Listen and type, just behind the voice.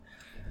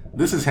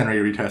This is Henry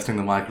retesting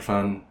the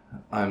microphone.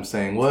 I'm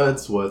saying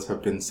words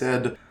have been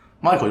said.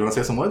 Michael, you want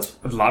to say some words?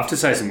 I'd love to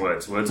say some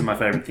words. Words are my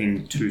favourite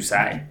thing to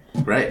say.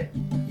 Great.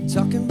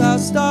 Talking about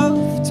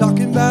stuff,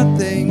 talking about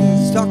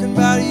things, talking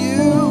about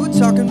you,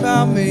 talking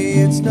about me.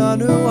 It's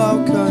not a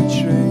wild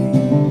country,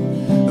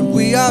 and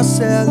we are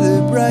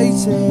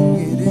celebrating.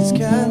 It is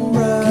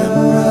Canberra.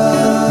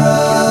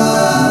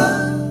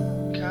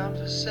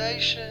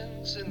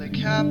 Conversations in the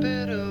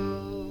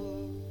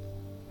capital.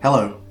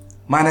 Hello,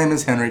 my name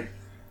is Henry.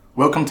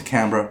 Welcome to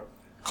Canberra,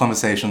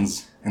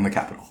 Conversations in the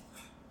Capital.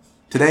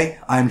 Today,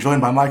 I am joined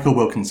by Michael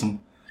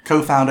Wilkinson,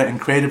 co-founder and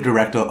creative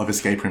director of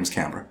Escape Rooms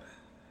Canberra.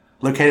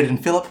 Located in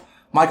Phillip,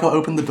 Michael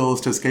opened the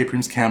doors to Escape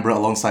Rooms Canberra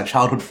alongside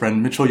childhood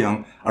friend Mitchell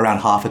Young around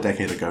half a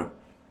decade ago.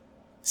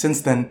 Since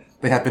then,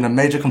 they have been a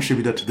major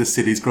contributor to this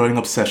city's growing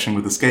obsession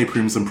with escape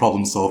rooms and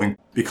problem solving,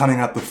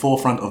 becoming at the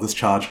forefront of this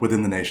charge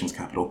within the nation's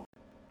capital.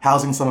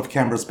 Housing some of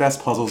Canberra's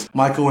best puzzles,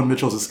 Michael and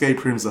Mitchell's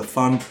escape rooms are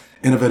fun,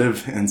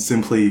 innovative, and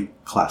simply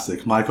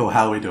classic. Michael,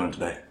 how are we doing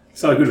today?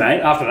 So good, mate.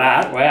 After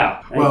that,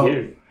 wow. Thank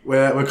you.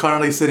 We're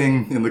currently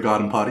sitting in the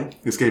Garden Party,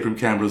 Escape Room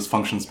Canberra's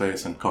function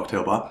space and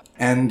cocktail bar,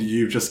 and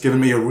you've just given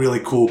me a really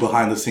cool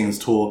behind-the-scenes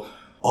tour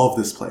of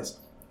this place.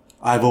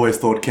 I've always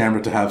thought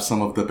Canberra to have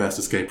some of the best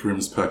escape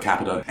rooms per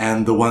capita,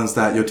 and the ones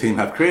that your team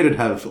have created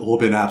have all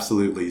been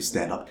absolutely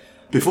stand-up.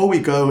 Before we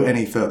go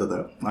any further,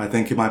 though, I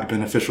think it might be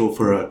beneficial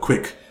for a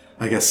quick,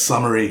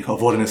 summary of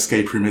what an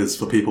escape room is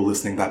for people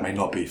listening that may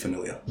not be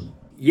familiar.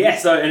 Yeah,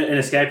 so an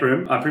escape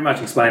room, I pretty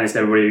much explain this to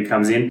everybody who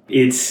comes in.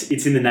 It's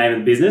in the name of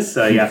the business,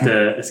 so you have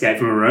to escape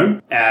from a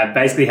room.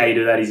 Basically how you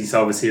do that is you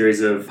solve a series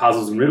of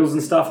puzzles and riddles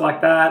and stuff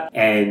like that,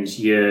 and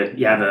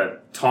you have a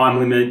time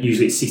limit,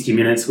 usually it's 60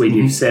 minutes, we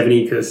give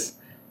 70 because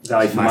there's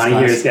value for money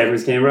here at Escape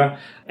Rooms Canberra.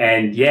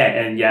 And you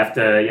have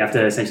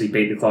to essentially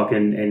beat the clock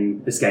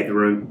and escape the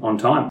room on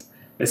time.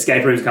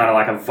 Escape rooms kind of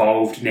like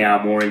evolved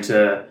now more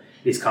into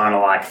this kind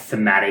of like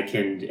thematic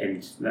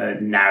and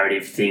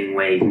narrative thing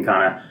where you can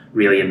kind of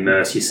really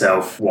immerse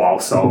yourself while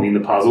solving the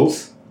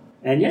puzzles.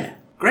 And yeah.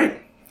 Great.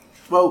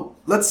 Well,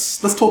 let's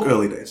talk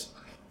early days.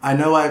 I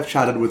know I've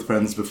chatted with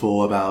friends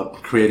before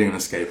about creating an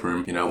escape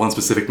room. One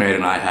specific mate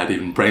and I had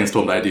even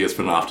brainstormed ideas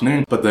for an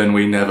afternoon, but then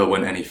we never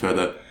went any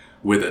further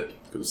with it.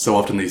 Because so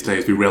often these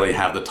days we rarely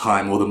have the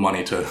time or the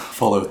money to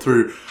follow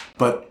through.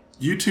 But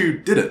you two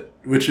did it,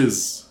 which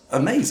is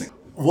amazing.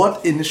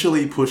 What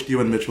initially pushed you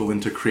and Mitchell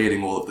into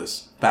creating all of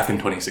this back in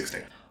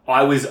 2016?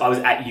 I was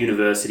at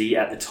university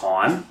at the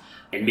time,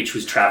 and Mitch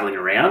was travelling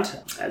around.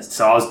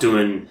 So I was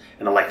doing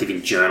an elective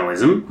in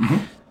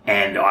journalism,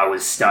 and I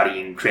was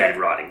studying creative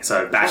writing.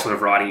 So Bachelor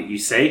of Writing at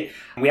UC.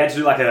 We had to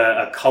do like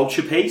a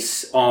culture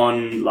piece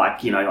on like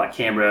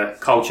Canberra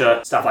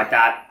culture, stuff like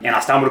that. And I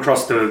stumbled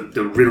across the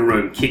Riddle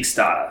Room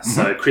Kickstarter.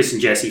 So Chris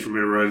and Jesse from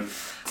Riddle Room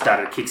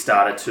started a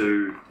Kickstarter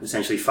to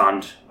essentially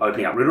fund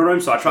opening up Riddle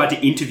Room. So I tried to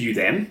interview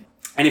them.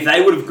 And if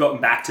they would have gotten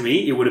back to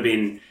me, it would have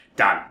been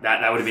done.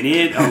 That would have been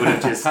it. I would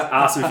have just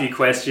asked them a few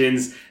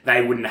questions.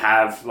 They wouldn't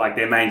have like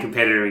their main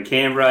competitor in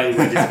Canberra. It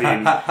would have just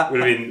been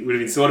would have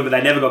been sorted, but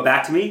they never got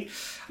back to me.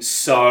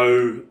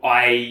 So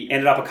I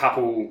ended up a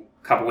couple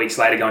weeks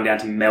later going down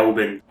to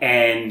Melbourne,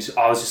 and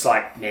I was just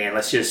like, man,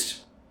 let's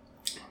just,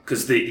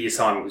 because the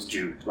assignment was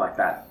due like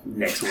that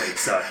next week.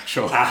 So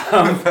sure. So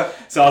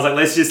I was like,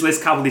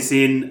 let's couple this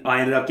in.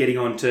 I ended up getting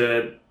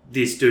onto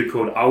this dude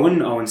called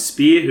Owen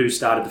Spear, who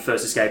started the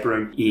first escape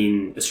room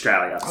in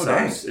Australia.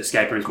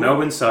 Escape Rooms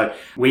Melbourne. So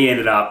he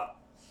ended up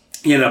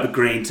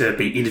agreeing to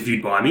be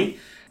interviewed by me.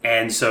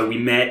 And so we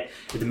met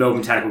at the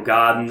Melbourne Botanical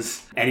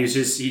Gardens, and he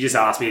just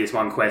asked me this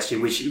one question,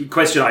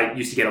 question I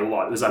used to get a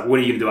lot. It was like, what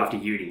are you going to do after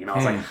uni? And I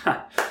was like,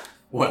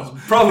 well,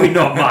 probably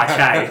not much,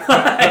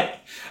 hey?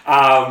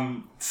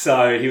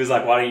 So he was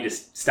like, why don't you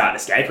just start an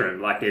escape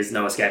room? Like, there's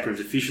no escape rooms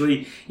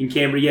officially in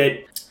Canberra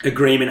yet.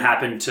 Agreement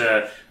happened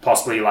to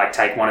possibly like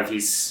take one of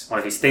his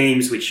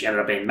themes, which ended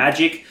up being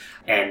magic,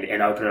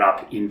 and open it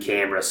up in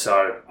Canberra.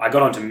 So I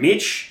got onto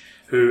Mitch,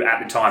 who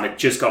at the time had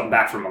just gotten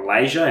back from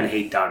Malaysia, and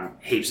he'd done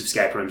heaps of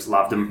escape rooms,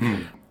 loved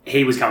them.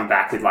 He was coming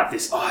back with like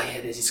this,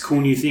 there's this cool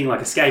new thing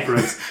like escape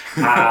rooms.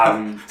 So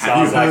I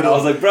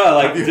was like, bro,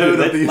 like, dude,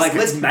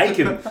 let's make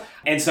them.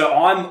 And so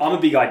I'm a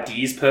big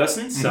ideas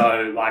person.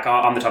 So like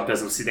I'm the type of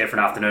person who'll sit there for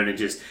an afternoon and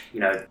just,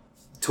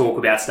 talk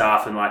about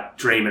stuff and like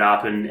dream it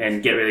up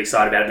and get really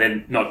excited about it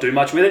and then not do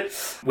much with it.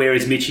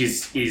 Whereas Mitch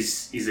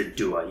is a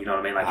doer, you know what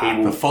I mean? Like he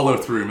will the follow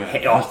through,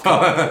 man.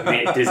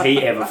 Man, does he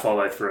ever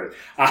follow through?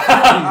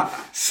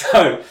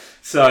 So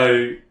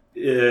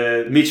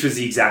Mitch was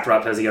the exact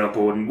right person to get on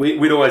board, and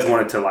we'd always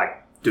wanted to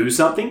like do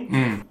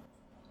something,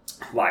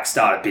 like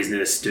start a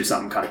business, do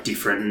something kind of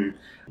different, and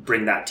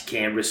bring that to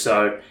Canberra.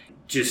 So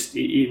just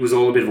it was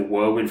all a bit of a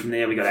whirlwind from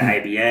there. We got an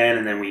ABN,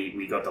 and then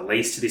we got the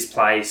lease to this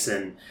place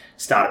and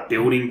started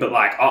building. But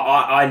like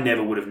I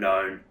never would have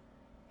known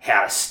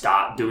how to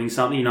start doing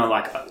something,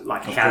 like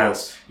how to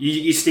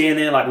you stand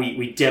there, like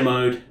we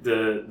demoed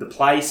the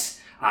place,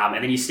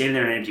 and then you stand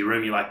there in an empty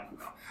room, you're like,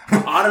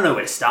 I don't know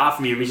where to start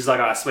from here. And we're just like,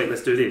 all right, sweet,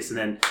 let's do this. And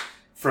then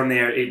from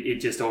there,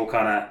 it just all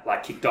kind of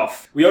like kicked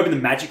off. We opened the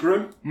magic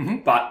room,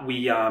 but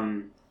we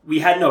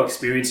had no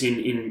experience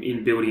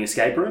in building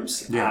escape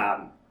rooms.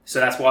 Yeah. So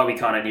that's why we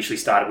kind of initially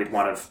started with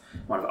one of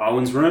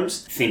Owen's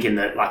rooms, thinking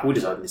that like we'll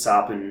just open this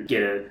up and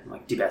get a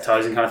like dip our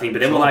toes in kind of thing. But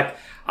then we're like,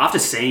 after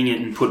seeing it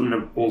and putting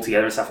it all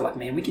together and stuff, we're like,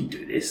 man, we can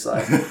do this.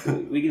 Like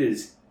we can do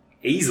this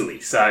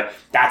easily. So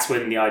that's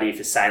when the idea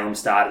for Salem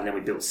started. And then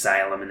we built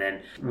Salem, and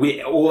then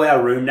all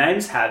our room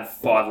names have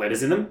 5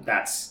 letters in them.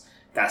 That's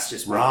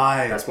just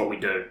that's what we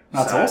do.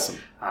 That's awesome.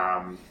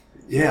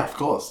 Yeah, of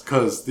course,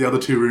 because the other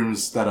 2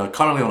 rooms that are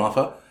currently on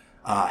offer.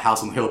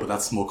 House on the Hill, but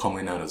that's more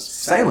commonly known as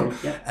Salem.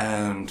 Yeah.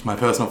 And my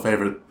personal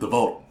favorite, The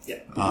Vault.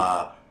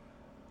 Yeah.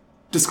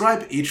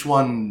 Describe each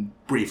one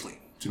briefly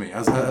to me,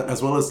 as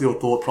well as your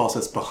thought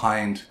process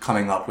behind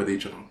coming up with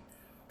each of them.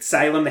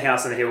 Salem, the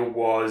House on the Hill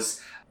was...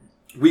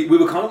 We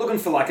were kind of looking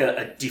for like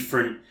a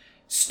different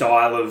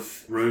style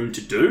of room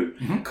to do.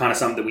 Kind of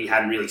something that we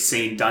hadn't really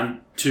seen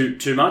done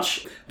too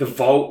much. The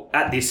Vault,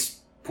 at this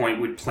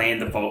point, we'd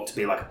planned the Vault to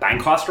be like a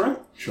bank heist room.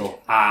 Sure.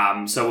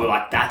 So we're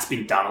like, that's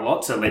been done a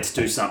lot, so let's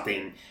do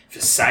something for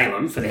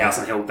Salem, for the House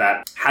on the Hill,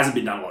 that hasn't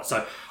been done a lot.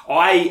 So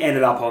I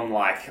ended up on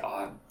like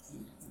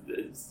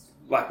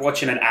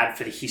watching an ad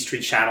for the History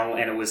Channel,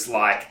 and it was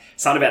like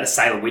something about the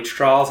Salem witch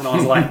trials, and I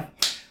was like,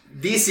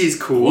 this is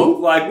cool.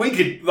 Like we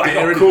could, like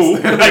not cool,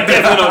 like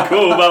definitely not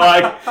cool, but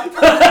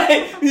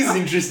like this is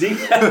interesting.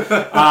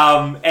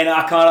 And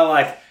I kind of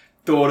like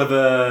thought of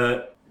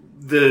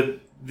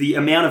the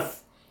amount of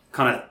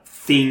kind of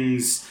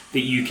things that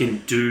you can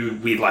do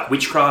with like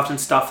witchcraft and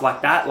stuff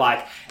like that,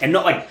 like, and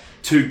not like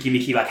too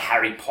gimmicky like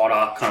Harry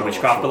Potter kind of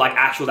witchcraft, but like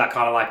actual that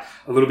kind of like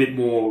a little bit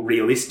more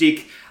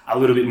realistic, a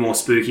little bit more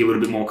spooky, a little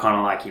bit more kind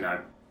of like, you know,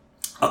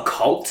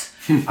 occult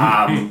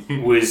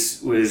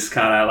was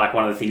kind of like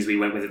one of the things we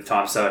went with at the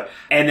time. So,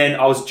 and then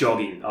I was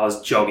jogging and I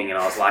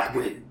was like,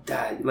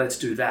 Dad, let's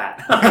do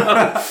that.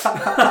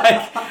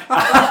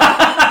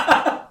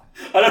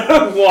 I don't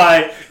know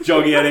why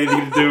jogging had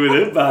anything to do with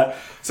it, but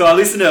so I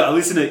listen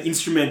to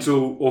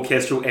instrumental,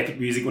 orchestral, epic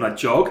music when I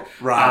jog.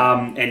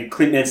 Right. And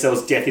Clint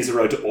Mansell's "Death Is a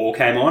Road to Awe"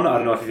 came on. I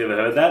don't know if you've ever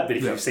heard that, but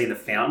if you've seen The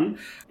Fountain,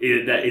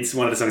 it's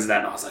one of the songs of that.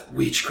 And I was like,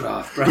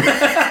 witchcraft, bro.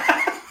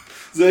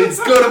 So it's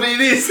got to be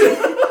this.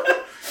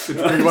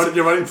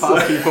 You're running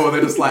past people and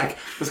they're just like,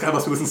 this guy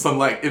must be listening to some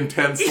like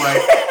intense,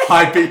 like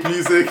high beat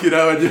music, you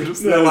know, and you're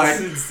just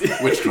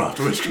witchcraft,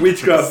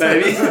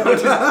 baby.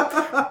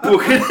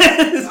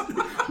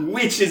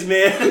 Witches,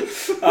 man.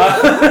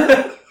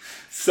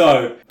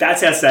 So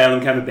that's how Salem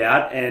came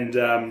about, and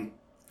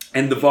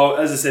the Vault,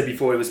 as I said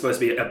before, it was supposed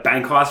to be a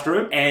bank heist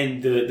room,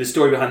 and the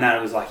story behind that,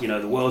 it was like, you know,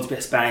 the world's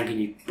best bank,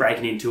 and you're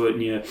breaking into it,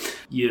 and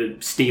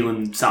you're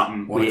stealing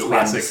something. We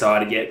hadn't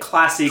decided yet.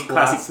 Classic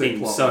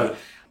thing. So,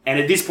 and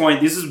at this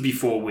point, this is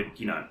before we'd,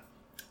 you know,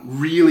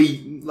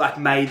 really like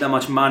made that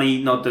much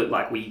money. Not that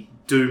like we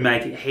do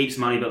make heaps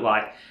of money, but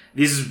like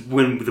this is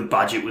when the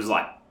budget was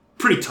like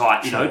pretty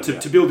tight, you know.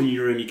 To build a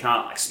new room, you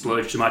can't like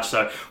splurge too much.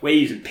 So we're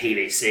using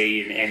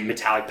PVC and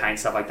metallic paint,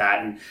 stuff like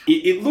that, and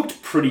it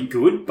looked pretty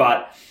good,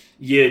 but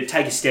you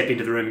take a step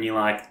into the room and you're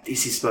like,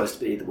 this is supposed to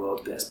be the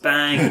world's best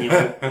bank, and you're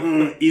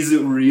like, is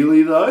it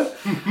really though?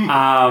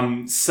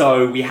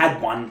 So we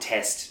had one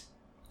test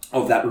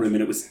of that room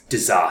and it was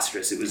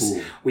disastrous. It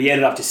was we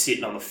ended up just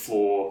sitting on the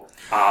floor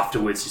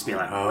afterwards, just being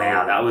like,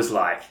 wow, that was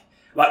like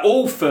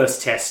all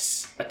first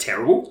tests are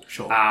terrible.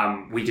 Sure.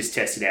 We just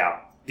tested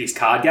out this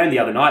card game the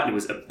other night and it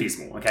was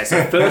abysmal. Okay,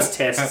 so first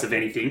tests of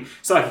anything,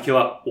 Psychic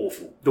Killer,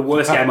 awful. The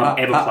worst game I've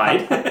ever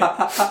played.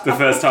 The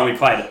first time we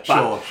played it.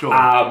 But,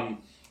 sure.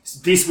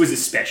 This was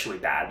especially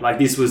bad. Like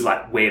this was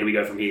like, where do we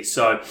go from here?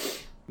 So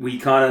we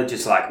kind of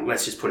just like,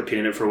 let's just put a pin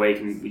in it for a week,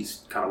 and we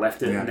just kind of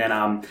left it. Yeah.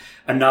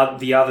 And then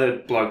the other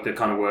bloke that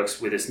kind of works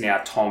with us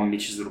now, Tom,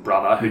 Mitch's little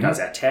brother, who does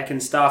our tech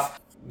and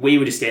stuff, we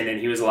were just standing there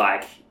and he was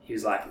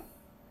like,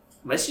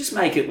 let's just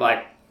make it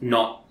like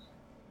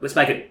let's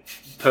make it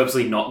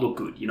purposely not look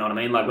good. You know what I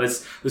mean? Like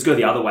let's go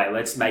the other way.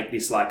 Let's make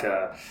this like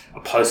a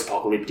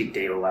post-apocalyptic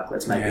deal. Like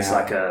let's make this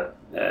like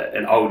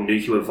an old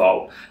nuclear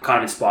vault, kind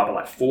of inspired by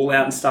like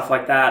Fallout and stuff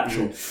like that.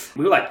 And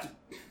we were like,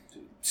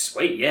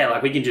 sweet, yeah,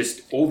 like we can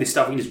just, all this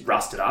stuff, we can just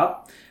rust it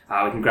up.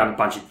 We can grab a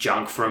bunch of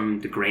junk from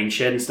the green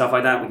shed and stuff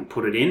like that. We can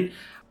put it in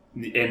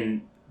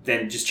and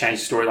then just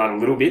change the storyline a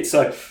little bit.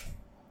 So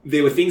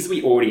there were things that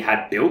we already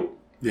had built.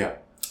 Yeah.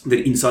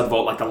 That inside the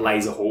vault, like the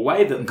laser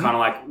hallway that kind of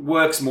like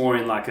works more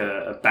in like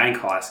a bank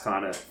heist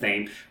kind of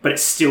theme, but it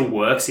still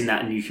works in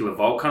that nuclear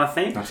vault kind of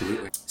thing.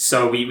 Absolutely.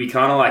 So we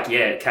kind of like,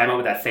 came up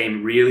with that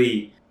theme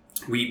really.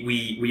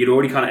 We had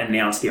already kind of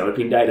announced the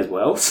opening date as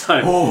well.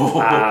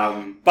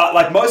 So, but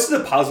like most of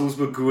the puzzles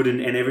were good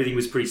and everything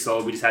was pretty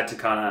solid. We just had to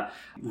kind of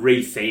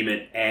re-theme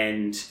it,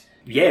 and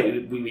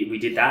we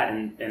did that,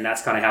 and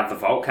that's kind of how the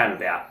vault came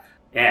about.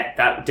 Yeah,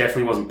 that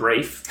definitely wasn't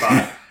brief,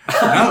 but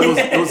no,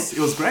 it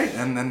was great,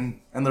 and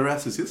the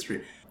rest is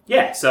history.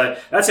 Yeah, so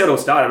that's how it all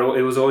started.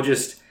 It was all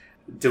just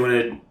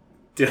doing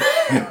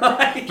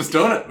like, Just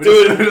doing it.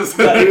 Dude, it was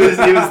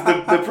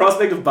the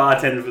prospect of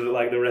bartender for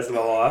like the rest of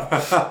my life,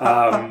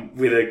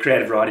 with a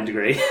creative writing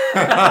degree,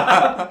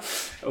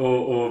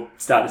 or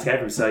start an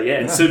escape room. So yeah,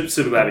 and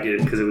super glad we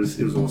did it because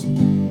it was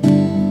awesome.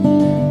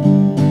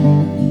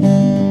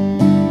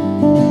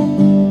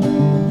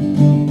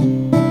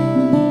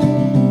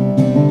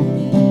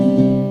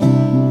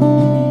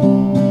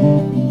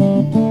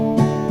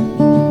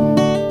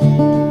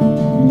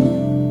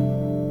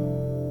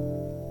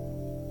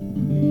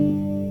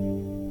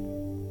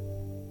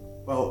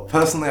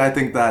 Personally, I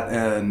think that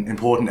an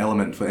important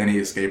element for any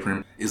escape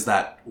room is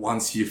that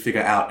once you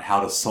figure out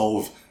how to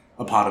solve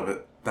a part of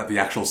it, that the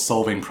actual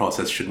solving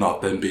process should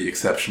not then be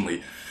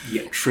exceptionally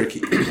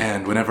tricky.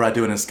 And whenever I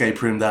do an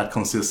escape room that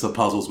consists of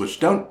puzzles which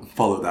don't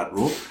follow that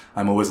rule,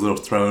 I'm always a little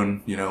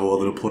thrown, or a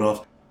little put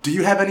off. Do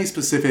you have any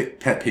specific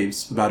pet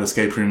peeves about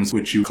escape rooms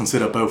which you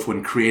consider both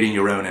when creating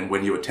your own and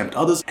when you attempt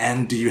others?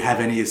 And do you have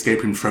any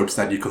escape room tropes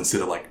that you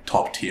consider like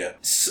top tier?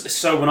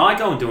 So when I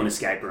go and do an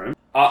escape room,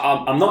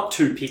 I'm not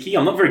too picky.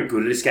 I'm not very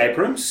good at escape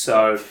rooms,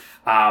 so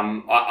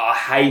I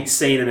hate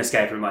seeing an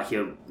escape room like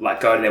you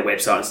go to their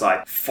website and it's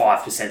like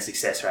 5%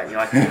 success rate. And you're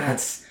like,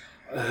 that's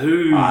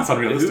it's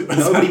unrealistic.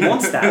 Nobody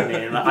wants that,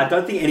 man. Like, I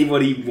don't think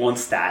anybody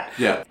wants that.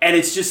 Yeah. And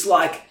it's just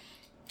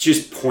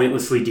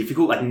pointlessly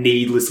difficult, like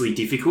needlessly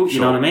difficult. You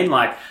know what I mean?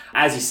 Like,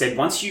 as you said,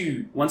 once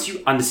you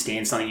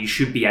understand something, you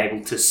should be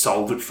able to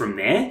solve it from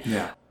there.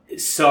 Yeah.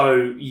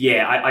 So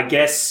yeah, I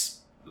guess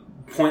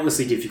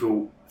pointlessly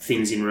difficult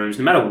things in rooms,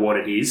 no matter what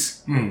it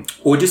is,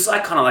 or just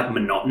like kind of like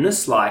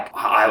monotonous. Like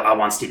I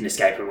once did an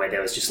escape room where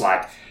there was just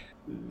like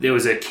there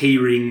was a key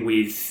ring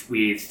with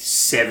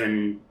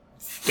 7,000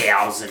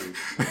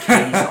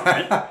 keys on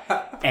it,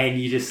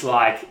 and you just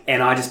like,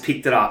 and I just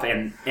picked it up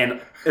and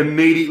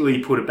immediately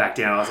put it back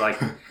down. I was like,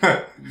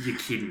 "You're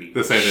kidding me?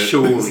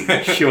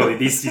 Surely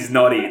this is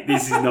not it.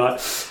 This is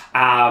not."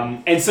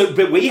 And so,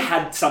 but we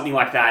had something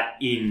like that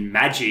in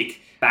Magic.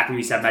 Back when we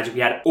used to have Magic, we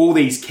had all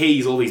these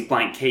keys, all these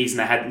blank keys, and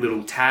they had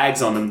little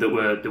tags on them that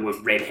were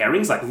red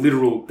herrings, like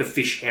literal the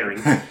fish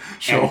herring,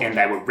 and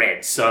they were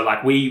red. So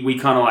like we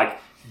kind of like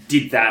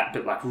did that,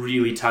 but like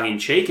really tongue in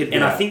cheek.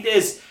 And I think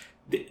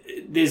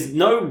there's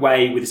no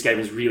way with escape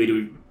rooms really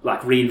to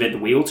like reinvent the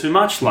wheel too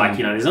much. Like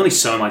there's only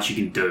so much you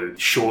can do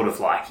short of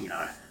like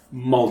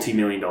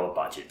multi-million-dollar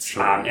budgets.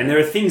 And there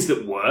are things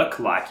that work,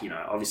 like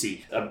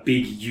obviously a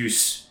big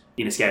use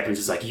in escape rooms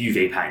is like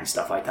UV paint and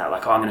stuff like that.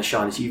 Like, I'm going to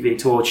shine this UV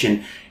torch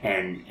and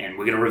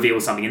we're going to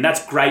reveal something. And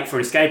that's great for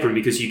an escape room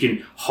because you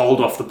can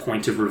hold off the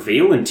point of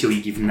reveal until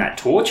you give them that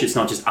torch. It's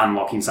not just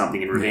unlocking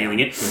something and revealing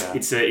it. Yeah.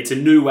 It's a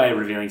new way of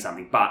revealing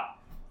something, but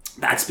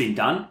that's been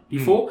done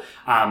before.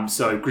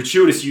 So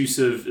gratuitous use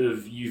of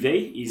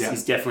UV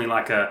is definitely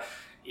like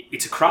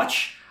it's a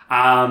crutch.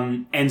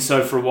 And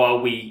so for a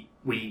while we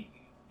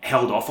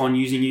held off on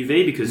using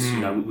UV because,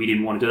 we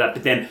didn't want to do that.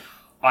 But then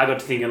I got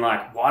to thinking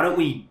like, why don't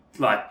we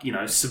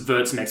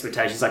subvert some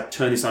expectations, like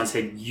turn this on its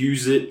head,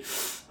 use it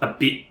a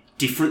bit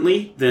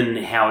differently than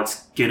how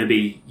it's going to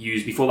be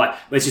used before. Like,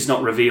 let's just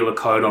not reveal a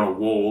code on a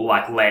wall.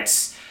 Like,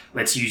 let's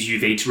use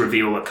UV to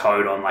reveal a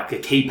code on like a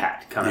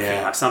keypad kind of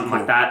thing, like something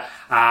like that.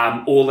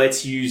 Or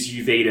let's use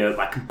UV to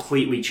like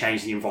completely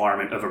change the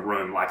environment of a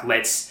room. Like,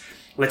 let's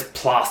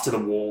plaster the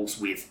walls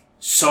with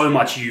so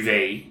much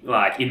UV,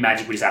 like in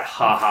Magic we just had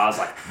ha-has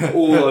like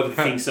all over the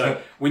thing. So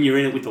when you're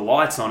in it with the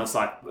lights on, it's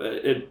like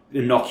an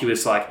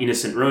innocuous, like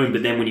innocent room.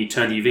 But then when you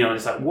turn the UV on,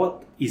 it's like,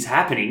 what is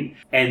happening?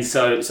 And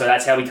so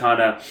that's how we kind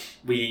of,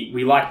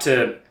 we like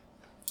to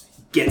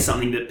get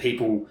something that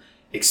people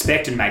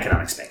expect and make it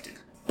unexpected.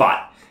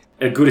 But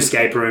a good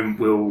escape room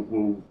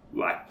will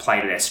like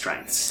play to their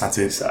strengths. That's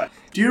it. So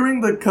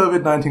during the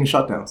COVID-19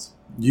 shutdowns,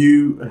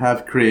 you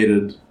have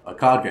created a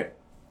card game,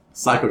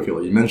 Psycho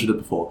Killer. You mentioned it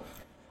before.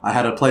 I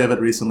had a play of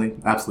it recently.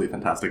 Absolutely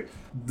fantastic.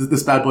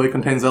 This bad boy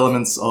contains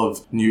elements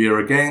of new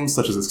era games,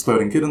 such as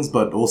Exploding Kittens,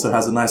 but also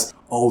has a nice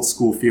old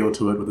school feel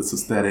to it with its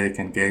aesthetic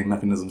and game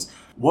mechanisms.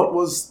 What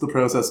was the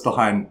process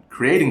behind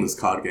creating this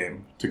card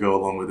game to go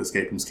along with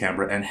Escape Rooms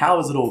Canberra, and how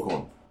has it all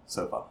gone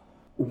so far?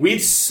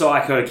 With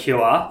Psycho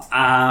Killer,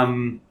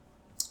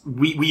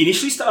 we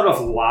initially started off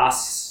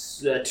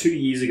 2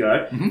 years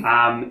ago,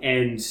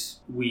 and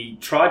we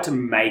tried to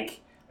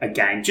make a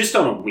game, just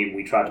on a whim.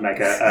 We tried to make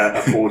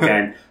a board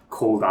game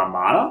called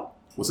Armada.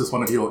 Was this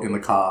one of your in the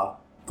car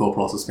thought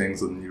process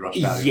things and you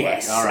rushed out?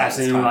 Yes, like, all right,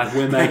 absolutely. Like,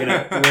 we're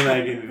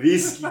making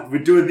this, we're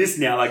doing this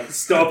now, like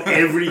stop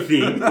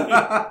everything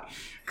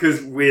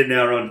because we're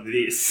now on to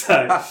this.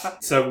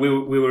 So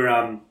we were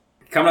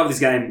coming up with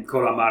this game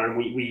called Armada, and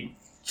we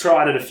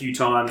tried it a few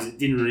times. It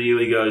didn't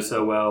really go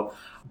so well,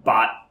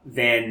 but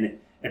then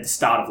at the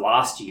start of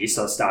last year,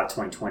 so the start of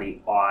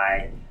 2020,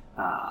 I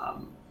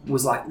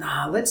was like,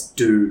 nah, let's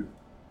do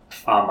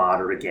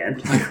Armada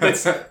again.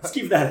 Let's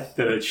give that a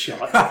third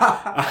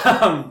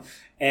shot.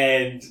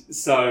 And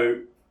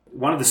so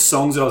one of the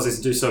songs that I was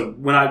listening to, so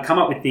when I come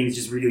up with things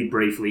just really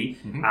briefly,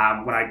 when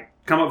I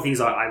come up with things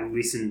like I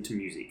listen to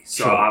music.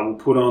 So Sure. I will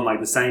put on like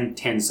the same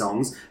 10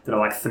 songs that are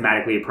like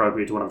thematically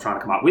appropriate to what I'm trying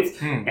to come up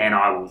with, and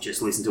I will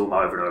just listen to them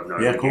over and over and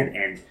over again.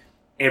 Cool. And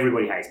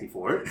everybody hates me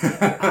for it,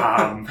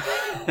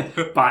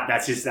 but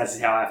that's just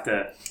how I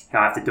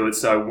have to do it.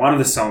 So one of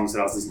the songs that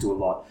I was listening to a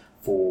lot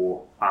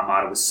for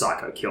Armada was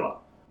Psycho Killer,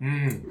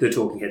 the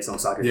Talking Head song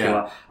Psycho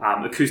Killer,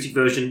 acoustic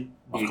version.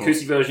 The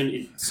acoustic version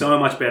is so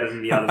much better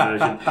than the other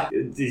version.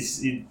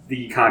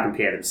 You can't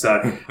compare them. So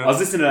I was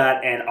listening to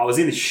that, and I was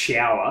in the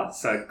shower.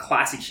 So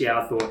classic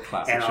shower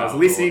thought, and I was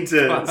listening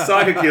to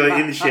Psycho Killer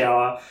in the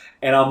shower.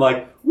 And I'm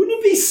like, wouldn't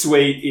it be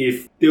sweet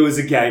if there was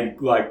a game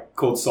like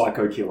called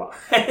Psycho Killer?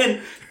 And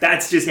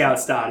that's just how it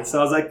started. So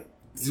I was like,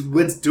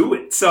 let's do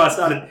it. So I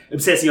started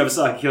obsessing over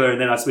Psycho Killer,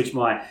 and then I switched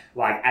my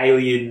like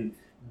alien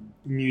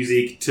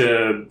music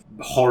to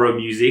horror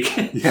music.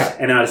 Yeah.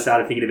 And then I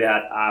started thinking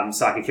about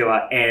Psycho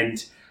Killer.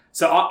 And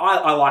so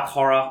I like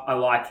horror. I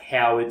like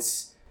how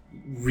it's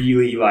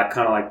really like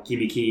kind of like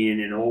gimmicky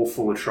and all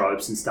full of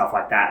tropes and stuff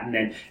like that. And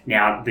then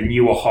now the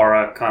newer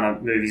horror kind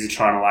of movies are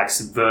trying to like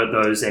subvert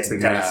those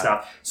expectations and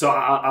stuff. So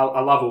I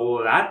love all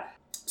of that.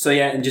 So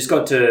yeah, and just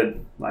got to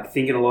like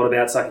thinking a lot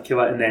about Psycho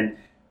Killer, and then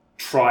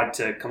tried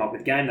to come up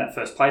with a game. That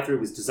first playthrough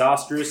was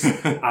disastrous,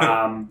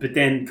 but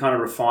then kind of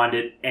refined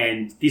it.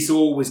 And this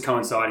all was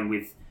coinciding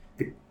with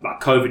the like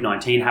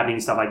COVID-19 happening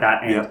and stuff like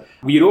that. And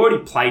we had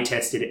already play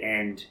tested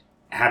and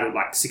had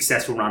like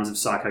successful runs of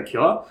Psycho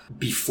Killer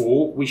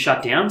before we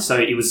shut down. So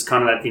it was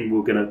kind of that thing we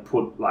were going to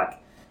put like,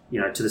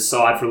 to the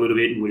side for a little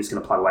bit, and we're just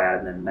going to plug away at it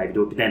and then maybe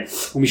do it. But then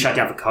when we shut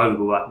down for COVID,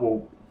 we were like,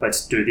 well,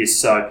 let's do this.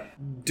 So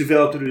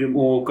developed it a bit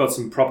more, got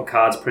some proper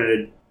cards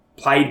printed,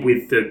 played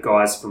with the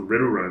guys from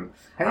Riddle Room.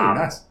 Hey,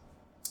 nice.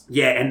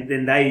 Yeah, and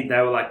then they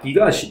were like, you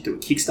guys should do a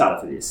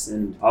Kickstarter for this.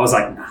 And I was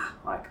like,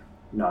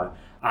 no.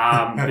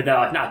 But they're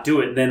like, nah,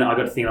 do it. And then I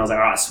got to thinking, I was like,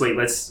 all right, sweet,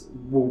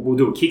 we'll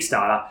do a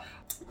Kickstarter.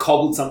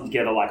 Cobbled something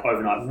together like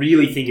overnight,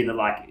 really thinking that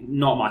like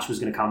not much was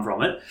going to come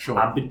from it,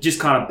 but just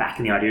kind of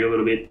backing the idea a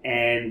little bit,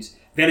 and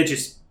then it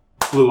just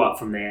blew up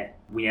from there.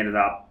 We ended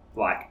up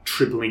like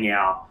tripling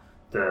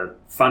the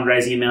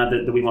fundraising amount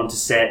that we wanted to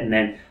set, and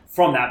then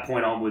from that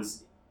point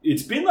onwards,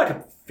 it's been like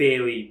a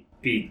fairly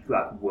big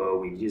like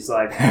whirlwind. Just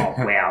like, oh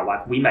wow,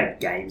 like we make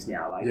games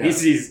now. Like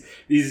this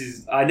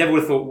is I never would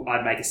have thought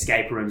I'd make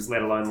escape rooms,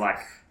 let alone like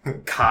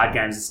card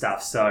games and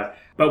stuff. So,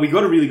 but we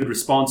got a really good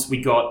response.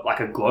 We got like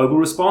a global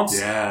response.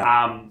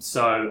 Yeah.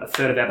 So a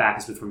third of our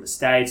backers were from the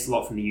States, a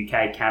lot from the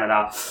UK,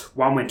 Canada.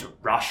 One went to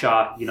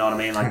Russia. You know what I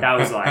mean? Like that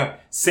was like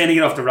sending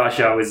it off to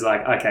Russia was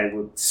like, okay,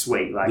 well,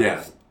 sweet. Like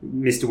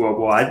Mr.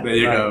 Worldwide. There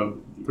you go.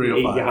 3 or 5.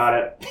 Eat your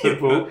heart out,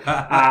 people.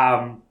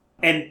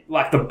 And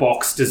like the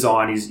box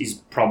design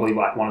is probably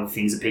like one of the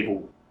things that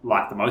people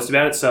like the most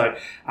about it. So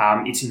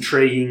it's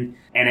intriguing,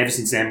 and ever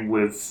since then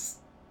we've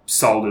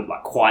sold it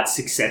like quite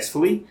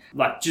successfully,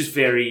 like just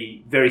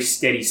very, very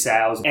steady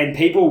sales, and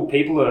people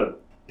are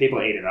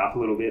eating it up a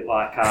little bit.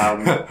 Like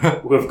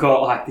we've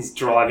got like this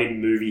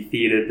drive-in movie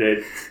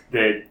theater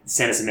that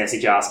sent us a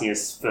message asking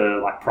us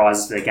for like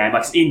prizes for their game,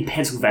 like in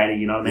Pennsylvania.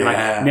 You know what I mean?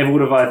 Like never would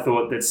have I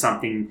thought that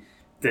something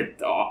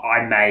that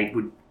I made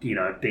would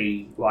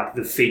be like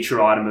the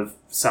feature item of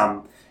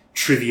some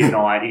trivia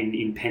night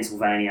in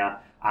Pennsylvania.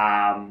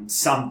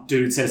 Some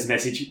dude sent us a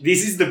message.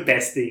 This is the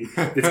best thing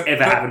that's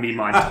ever happened to me in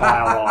my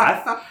entire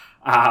life,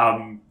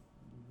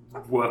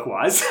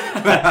 work-wise.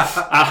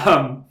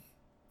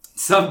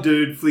 Some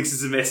dude flicks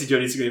us a message on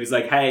Instagram. He's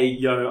like, hey,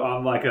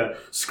 I'm like a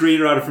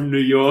screenwriter from New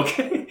York.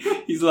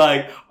 He's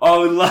like, I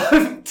would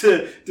love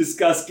to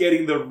discuss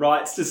getting the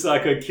rights to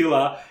Psycho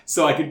Killer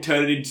so I can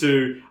turn it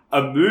into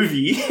a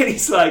movie. And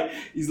he's like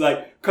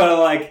kind of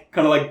like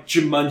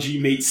Jumanji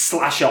meets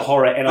slasher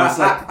horror. And I was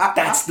like,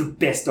 that's the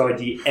best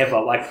idea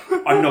ever. Like,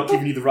 I'm not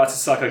giving you the rights to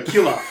Psycho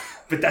Killer,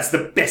 but that's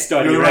the best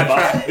idea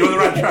ever. You're on the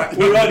right track.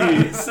 We're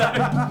on here.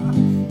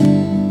 So.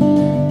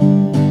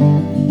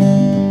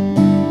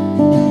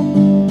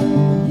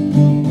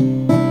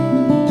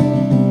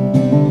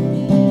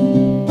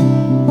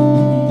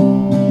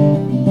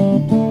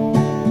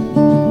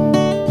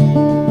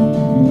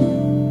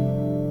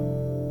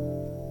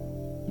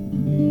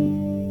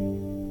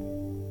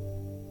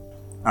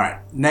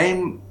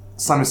 Name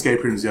some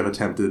escape rooms you have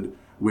attempted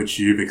which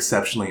you've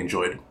exceptionally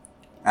enjoyed,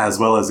 as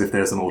well as if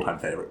there's an all-time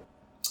favourite.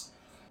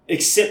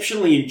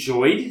 Exceptionally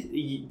enjoyed.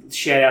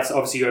 Shout-outs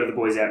obviously go to the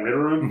boys out in Riddle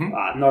Room.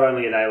 Mm-hmm. Not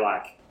only are they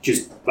like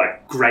just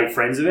like great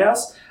friends of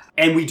ours,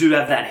 and we do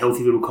have that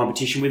healthy little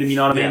competition with them, you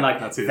know what I mean?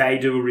 Like they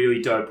do a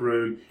really dope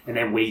room, and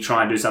then we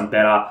try and do something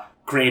better.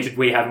 Granted,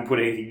 we haven't put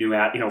anything new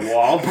out in a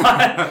while, but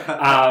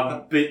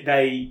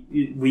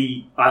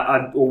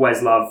I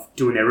always love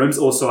doing their rooms.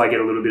 Also, I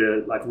get a little bit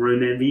of like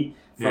room envy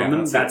from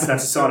them. That's a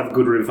sign of a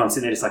good room if I'm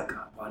sitting there just like,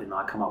 God, why didn't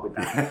I come up with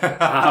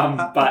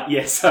that? But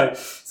yeah, so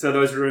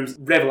those rooms,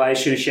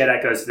 Revelation, a shout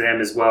out goes to them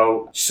as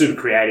well.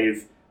 Super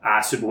creative,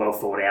 super well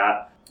thought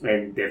out,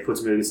 and they've put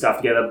some really good stuff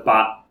together.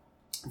 But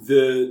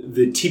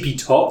the Tippy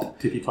Top.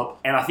 Tippy Top.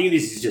 And I think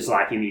this is just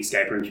like in the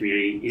escape room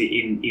community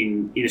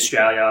in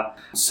Australia.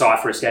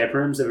 Cypher escape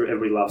rooms.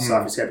 Everybody loves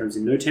Cypher escape rooms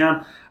in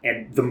Newtown.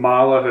 And the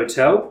Marlow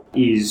Hotel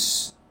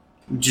is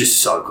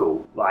just so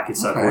cool. Like,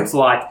 it's so cool. It's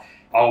like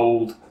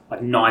old,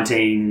 like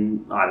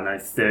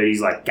 30s,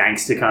 like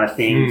gangster kind of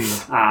thing.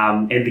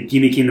 And the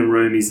gimmick in the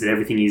room is that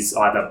everything is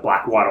either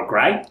black, white, or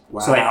grey. Wow.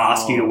 So they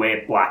ask you to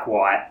wear black,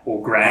 white,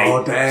 or grey.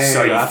 Oh, dang.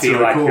 So you feel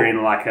really like cool. you're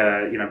in like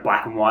a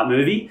black and white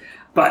movie.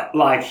 But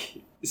like,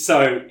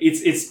 so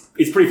it's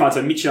pretty fun.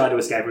 So Mitch and I do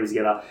escape rooms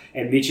together,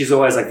 and Mitch is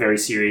always like very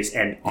serious,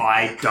 and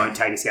I don't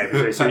take escape rooms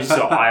very seriously.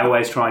 So I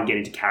always try and get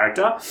into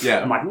character.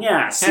 Yeah. I'm like, we're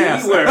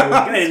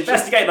going to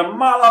investigate the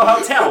Marlow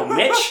Hotel,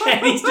 Mitch,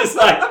 and he's just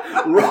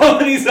like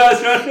rolling his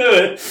eyes trying to do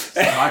it.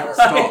 Michael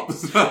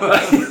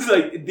stops. He's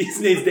like, this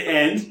needs to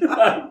end.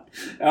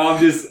 I'm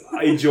just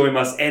enjoying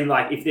myself. And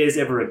like, if there's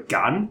ever a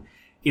gun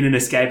in an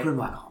escape room,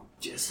 like,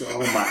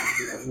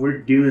 we're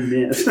doing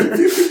this.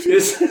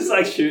 It's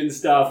like shooting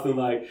stuff and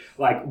like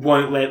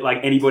won't let like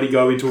anybody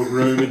go into a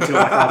room until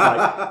like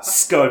I've like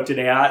scoped it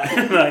out.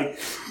 And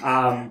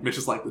like Mitch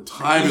is like, the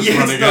time is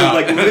running out.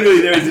 Like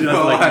literally there is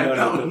enough. Like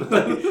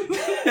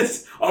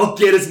no. I'll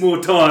get us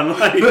more time.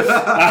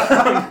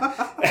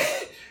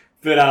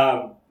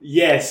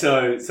 Yeah,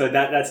 so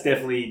that's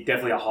definitely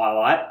a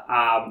highlight.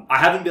 I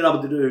haven't been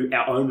able to do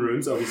our own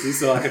rooms, obviously,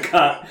 so like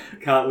I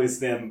can't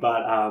list them,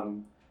 but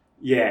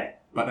yeah.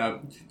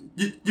 But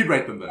you'd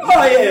rate them though.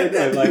 Oh yeah,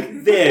 no,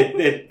 like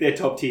they're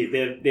top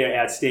tier. They're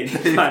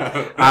outstanding.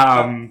 But,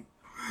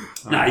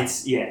 no,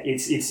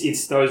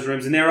 it's those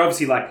rooms, and they're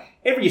obviously like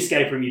every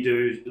escape room you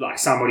do, like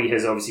somebody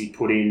has obviously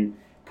put in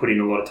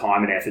a lot of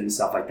time and effort and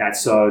stuff like that.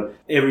 So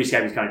every escape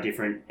room is kind of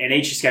different, and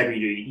each escape room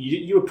you do,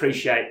 you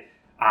appreciate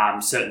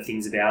certain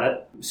things about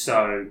it.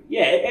 So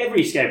yeah,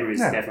 every escape room is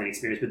definitely an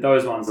experience, but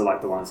those ones are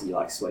like the ones that you're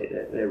like, sweet,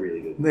 they're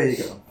really good. There you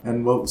go.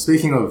 And well,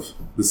 speaking of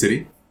the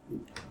city,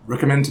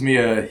 recommend to me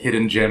a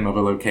hidden gem of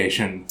a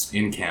location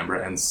in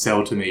Canberra and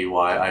sell to me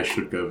why I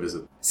should go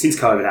visit. Since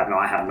COVID happened,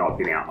 I have not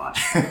been out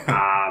much.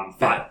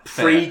 But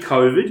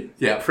pre-COVID,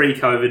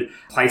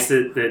 place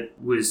that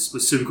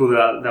was super cool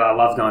that I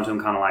loved going to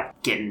and kind of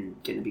like getting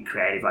a bit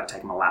creative, like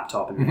taking my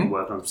laptop and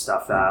working on some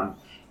stuff.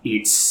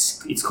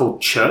 It's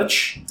called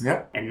Church.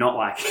 Yeah. And not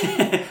like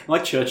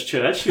like church.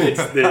 It's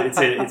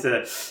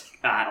a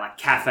like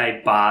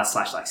cafe bar /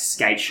 like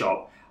skate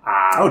shop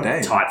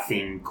type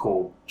thing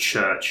called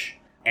Church.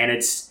 And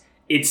it's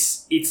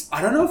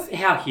I don't know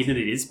how hidden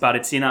it is, but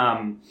it's in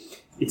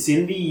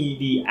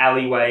the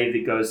alleyway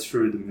that goes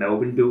through the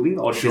Melbourne building,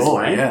 Odgers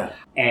Lane. Yeah.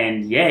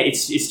 And yeah,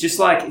 it's just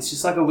like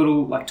a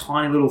little like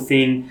tiny little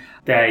thing.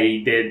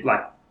 They're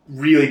like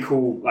really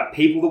cool like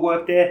people that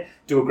work there,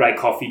 do a great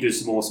coffee, do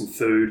some awesome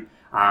food,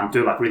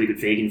 do like really good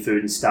vegan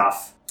food and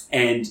stuff.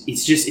 And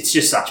it's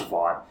just such a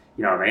vibe.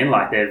 You know what I mean?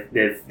 Like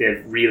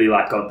they've really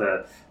like got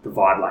the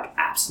vibe like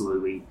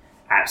absolutely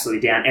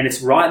down. And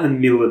it's right in the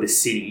middle of the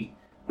city,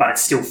 but it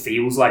still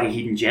feels like a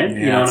hidden gem.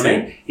 You know what I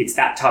mean? It's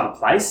that type of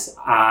place.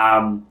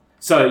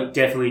 So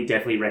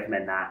definitely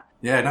recommend that.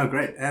 Yeah, no,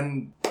 great.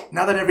 And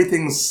now that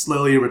everything's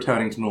slowly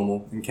returning to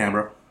normal in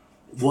Canberra,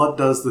 what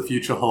does the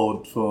future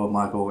hold for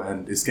Michael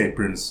and Escape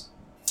Rooms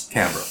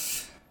Canberra?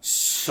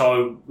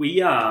 So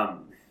we've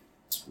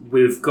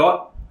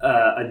got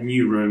a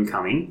new room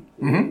coming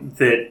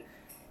that,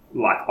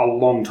 like, a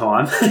long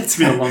time. It's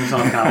been a long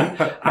time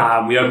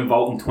coming. We opened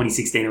Vault in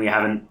 2016 and we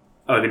haven't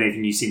opened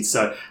anything new since.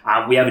 So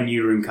we have a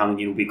new room coming.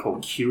 It'll be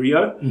called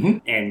Curio,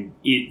 and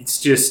it's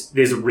just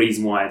there's a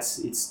reason why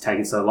it's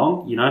taken so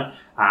long. You know,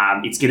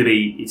 it's gonna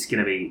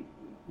be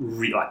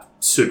like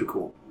super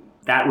cool.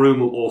 That room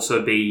will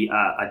also be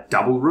a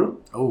double room.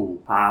 Oh.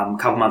 A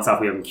couple months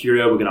after we open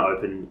Curio, we're going to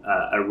open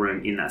a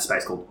room in that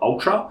space called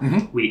Ultra,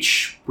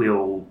 which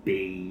will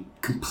be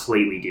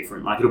completely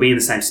different. Like, it'll be in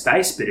the same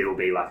space, but it'll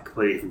be like a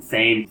completely different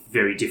theme,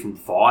 very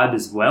different vibe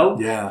as well.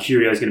 Yeah.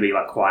 Curio is going to be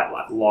like quite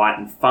like light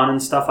and fun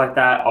and stuff like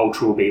that.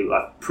 Ultra will be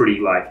like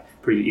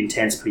pretty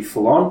intense, pretty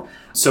full on.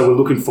 So we're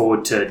looking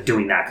forward to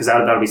doing that because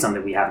that'll be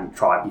something we haven't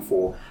tried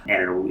before,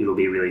 and it'll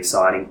be really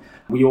exciting.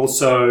 We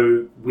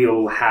also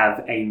will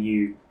have a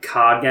new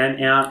card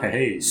game out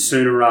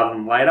sooner rather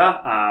than later.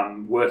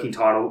 Working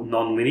title,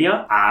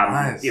 Non-Linear.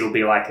 Nice. It'll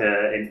be like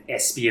an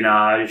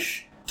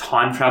espionage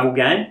time travel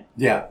game.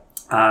 Yeah.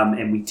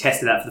 And we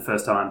tested that for the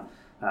first time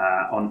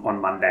on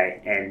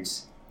Monday, and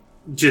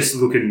just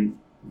looking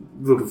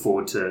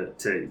forward to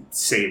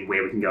seeing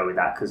where we can go with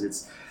that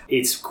because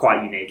it's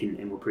quite unique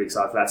and we're pretty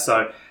excited for that.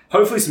 So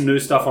hopefully some new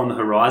stuff on the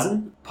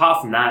horizon.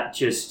 Apart from that,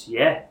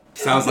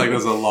 Sounds like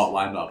there's a lot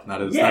lined up.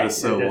 That is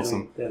so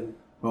awesome. Definitely.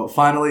 Well,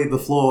 finally, the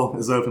floor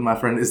is open, my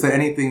friend. Is there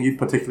anything you'd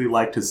particularly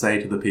like to say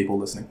to the people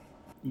listening?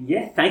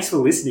 Yeah, thanks for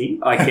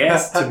listening, I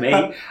guess, to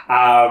me.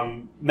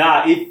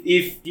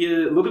 If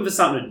you're looking for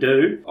something to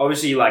do,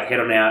 obviously like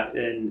head on out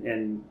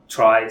and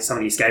try some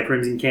of the escape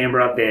rooms in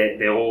Canberra.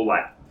 They're all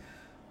like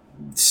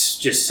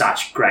just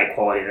such great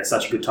quality. They're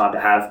such a good time to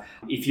have.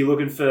 If you're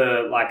looking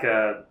for like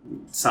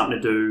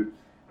something to do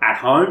at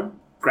home,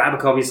 grab a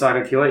copy of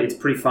Psycho Killer. It's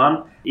pretty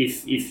fun.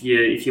 If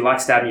you like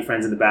stabbing your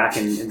friends in the back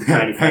and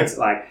betraying your friends,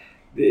 like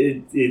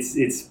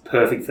it's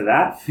perfect for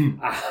that.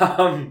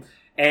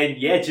 And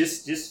yeah,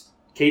 just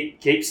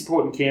keep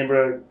supporting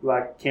Canberra,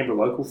 like Canberra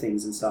local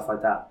things and stuff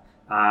like that.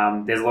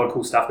 There's a lot of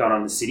cool stuff going on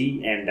in the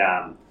city, and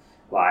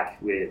like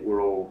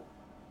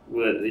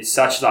it's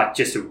such like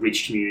just a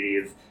rich community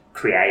of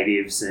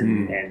creatives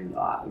and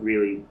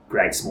really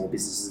great small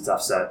businesses and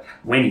stuff. So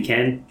when you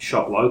can,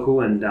 shop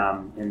local and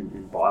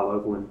buy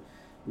local and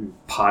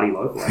party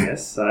local, I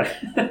guess. So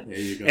there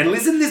you go. And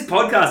listen to this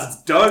podcast.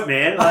 It's dope,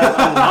 man. I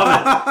love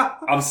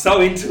it. I'm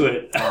so into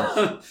it.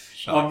 Oh,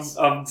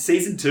 I'm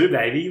season 2,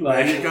 baby.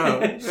 Like, there you go.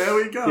 There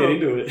we go. Get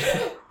into it.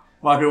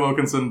 Michael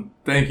Wilkinson,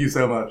 thank you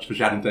so much for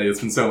chatting today. It's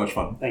been so much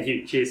fun. Thank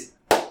you. Cheers.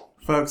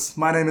 Folks,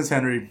 my name is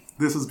Henry.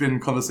 This has been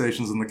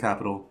Conversations in the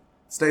Capital.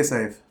 Stay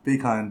safe, be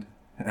kind,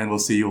 and we'll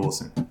see you all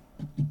soon.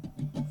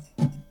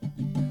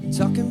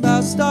 Talking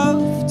about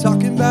stuff,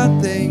 talking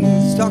about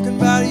things, talking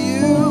about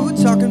you,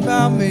 talking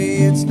about me.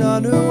 It's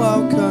not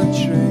our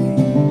country,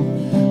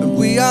 and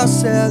we are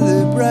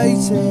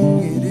celebrating.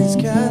 It is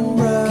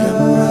Canberra.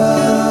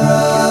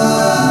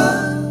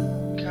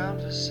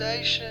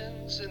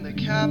 Conversations in the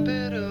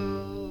capital.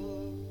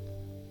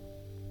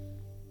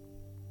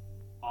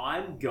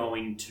 I'm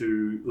going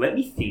to let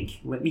me think.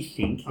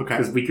 Okay.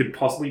 Because we could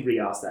possibly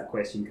re-ask that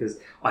question because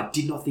I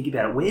did not think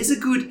about it. Where's a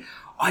good?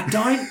 I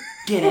don't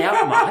get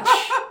out much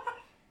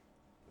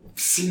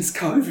since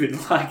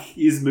COVID. Like,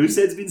 is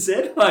Moosehead's been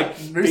said? Like,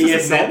 Moose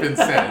has not been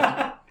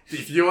said.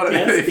 If you want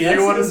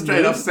to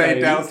straight up say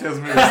baby. downstairs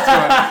Moose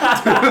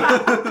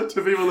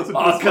to people listening to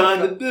I this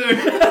kind of podcast. do.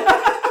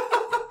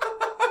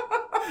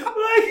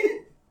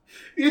 Like,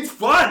 it's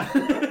fun.